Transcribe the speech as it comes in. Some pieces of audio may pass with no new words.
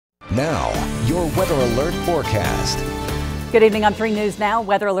Now, your weather alert forecast. Good evening on 3 News Now.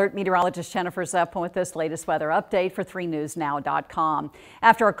 Weather Alert meteorologist Jennifer Zeppelin with this latest weather update for 3newsnow.com.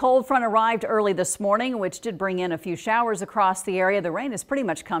 After a cold front arrived early this morning, which did bring in a few showers across the area, the rain has pretty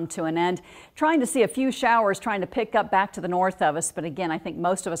much come to an end. Trying to see a few showers trying to pick up back to the north of us. But again, I think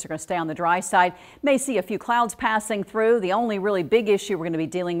most of us are going to stay on the dry side. May see a few clouds passing through. The only really big issue we're going to be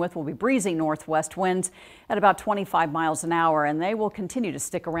dealing with will be breezy northwest winds at about 25 miles an hour, and they will continue to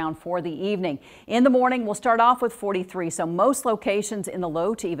stick around for the evening. In the morning, we'll start off with 43, so most locations in the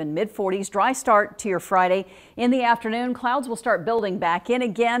low to even mid 40s. Dry start to your Friday. In the afternoon, clouds will start building back in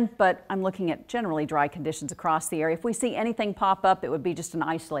again, but I'm looking at generally dry conditions across the area. If we see anything pop up, it would be just an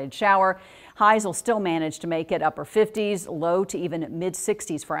isolated shower. Highs will still manage to make it upper 50s, low to even mid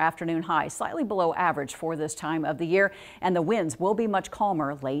 60s for afternoon highs, slightly below average for this time of the year, and the winds will be much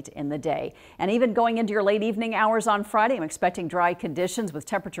calmer late in the day. And even going into your late evening hours on Friday, I'm expecting dry conditions with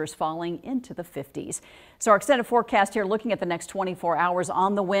temperatures falling into the 50s. So our extended forecast here, looking at the next 24 hours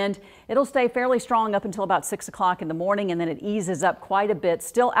on the wind, it'll stay fairly strong up until about 6 o'clock in the morning, and then it eases up quite a bit,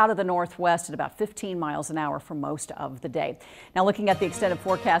 still out of the northwest at about 15 miles an hour for most of the day. Now looking at the extended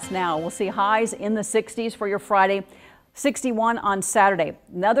forecast now, we'll see highs in the 60s for your Friday. 61 on Saturday.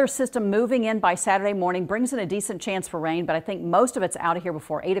 Another system moving in by Saturday morning brings in a decent chance for rain, but I think most of it's out of here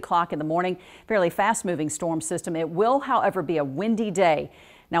before 8 o'clock in the morning. Fairly fast moving storm system. It will, however, be a windy day.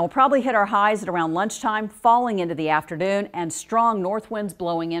 Now we'll probably hit our highs at around lunchtime, falling into the afternoon, and strong north winds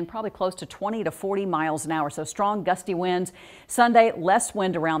blowing in, probably close to 20 to 40 miles an hour. So strong gusty winds. Sunday, less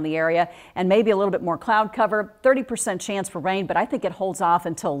wind around the area and maybe a little bit more cloud cover. 30% chance for rain, but I think it holds off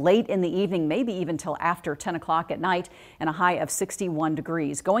until late in the evening, maybe even till after 10 o'clock at night, and a high of 61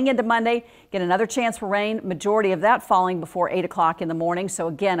 degrees. Going into Monday, get another chance for rain, majority of that falling before 8 o'clock in the morning. So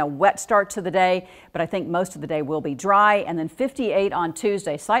again, a wet start to the day, but I think most of the day will be dry. And then 58 on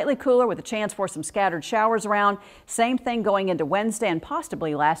Tuesday. Slightly cooler with a chance for some scattered showers around. Same thing going into Wednesday and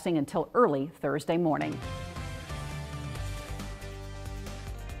possibly lasting until early Thursday morning.